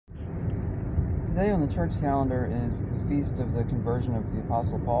Today on the church calendar is the feast of the conversion of the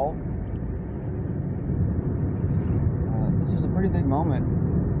Apostle Paul. This was a pretty big moment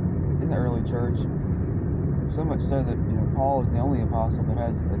in the early church, so much so that Paul is the only apostle that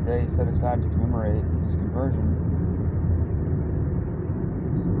has a day set aside to commemorate his conversion.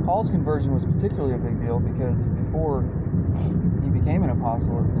 Paul's conversion was particularly a big deal because before he became an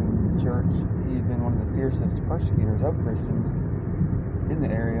apostle in the church, he had been one of the fiercest persecutors of Christians in the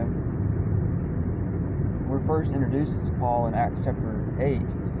area. We're first introduced to Paul in Acts chapter 8,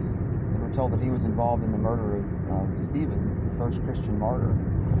 and we're told that he was involved in the murder of Stephen, the first Christian martyr.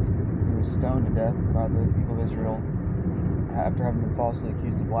 He was stoned to death by the people of Israel after having been falsely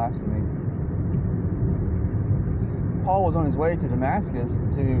accused of blasphemy. Paul was on his way to Damascus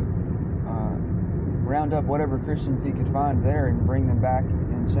to round up whatever Christians he could find there and bring them back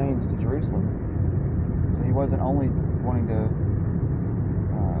in chains to Jerusalem. So he wasn't only wanting to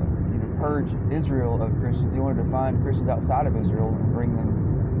purge Israel of Christians, he wanted to find Christians outside of Israel and bring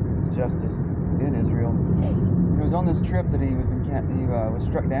them to justice in Israel. And it was on this trip that he was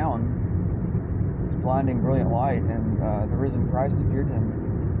struck down, this blinding, brilliant light, and the risen Christ appeared to him,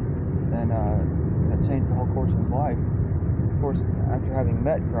 and that changed the whole course of his life. Of course, after having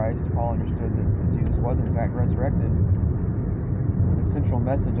met Christ, Paul understood that Jesus was in fact resurrected. And the central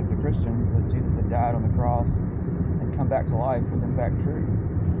message of the Christians, that Jesus had died on the cross and come back to life, was in fact true.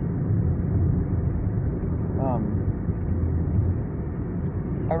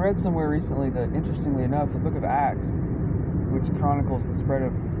 I read somewhere recently that, interestingly enough, the book of Acts, which chronicles the spread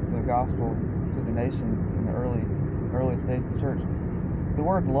of the gospel to the nations in the earliest days of the church, the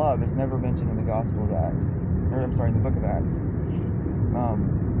word love is never mentioned in the gospel of Acts, in the book of Acts.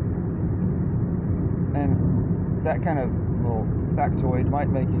 And that kind of little factoid might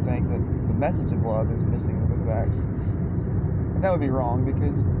make you think that the message of love is missing in the book of Acts. And that would be wrong,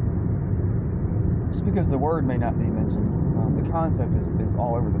 because just because the word may not be mentioned, the concept is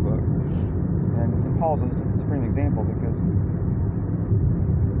all over the book. And Paul's a supreme example, because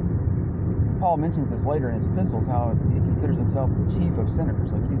Paul mentions this later in his epistles, how he considers himself the chief of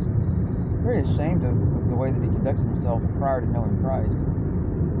sinners. Like, he's very ashamed of the way that he conducted himself prior to knowing Christ.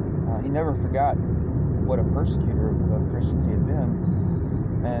 He never forgot what a persecutor of Christians he had been.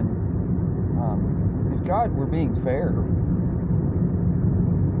 And if God were being fair,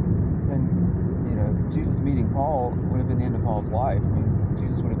 then Jesus meeting Paul would have been the end of Paul's life. I mean,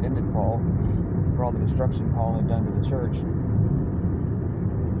 Jesus would have ended Paul for all the destruction Paul had done to the church.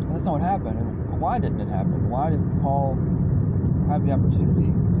 And that's not what happened. And why didn't it happen? Why did Paul have the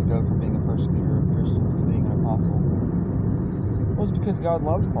opportunity to go from being a persecutor of Christians to being an apostle? Well, it was because God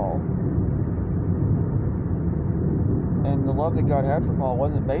loved Paul. And the love that God had for Paul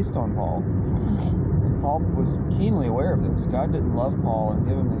wasn't based on Paul. And Paul was keenly aware of this. God didn't love Paul and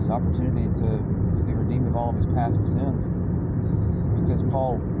give him this opportunity to be redeemed of all of his past sins, because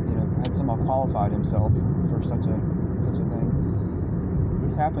Paul, had somehow qualified himself for such a thing.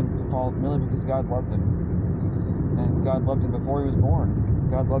 This happened to Paul merely because God loved him, and God loved him before he was born.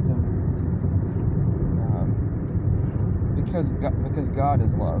 God loved him because God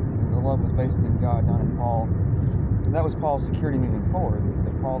is love, and the love was based in God, not in Paul. And that was Paul's security moving forward.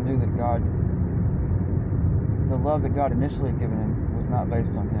 That Paul knew that the love that God initially had given him was not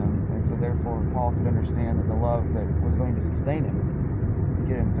based on him, and so therefore Paul could understand that the love that was going to sustain him and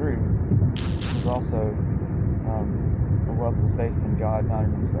get him through was also a love that was based in God, not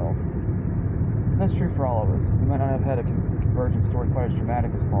in himself. And that's true for all of us. We might not have had a conversion story quite as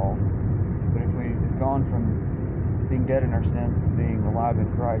dramatic as Paul, but if we have gone from being dead in our sins to being alive in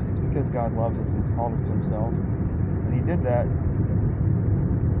Christ, it's because God loves us and has called us to himself. And he did that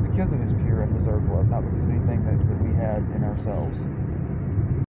because of his pure, undeserved love, not because of anything that we had in ourselves.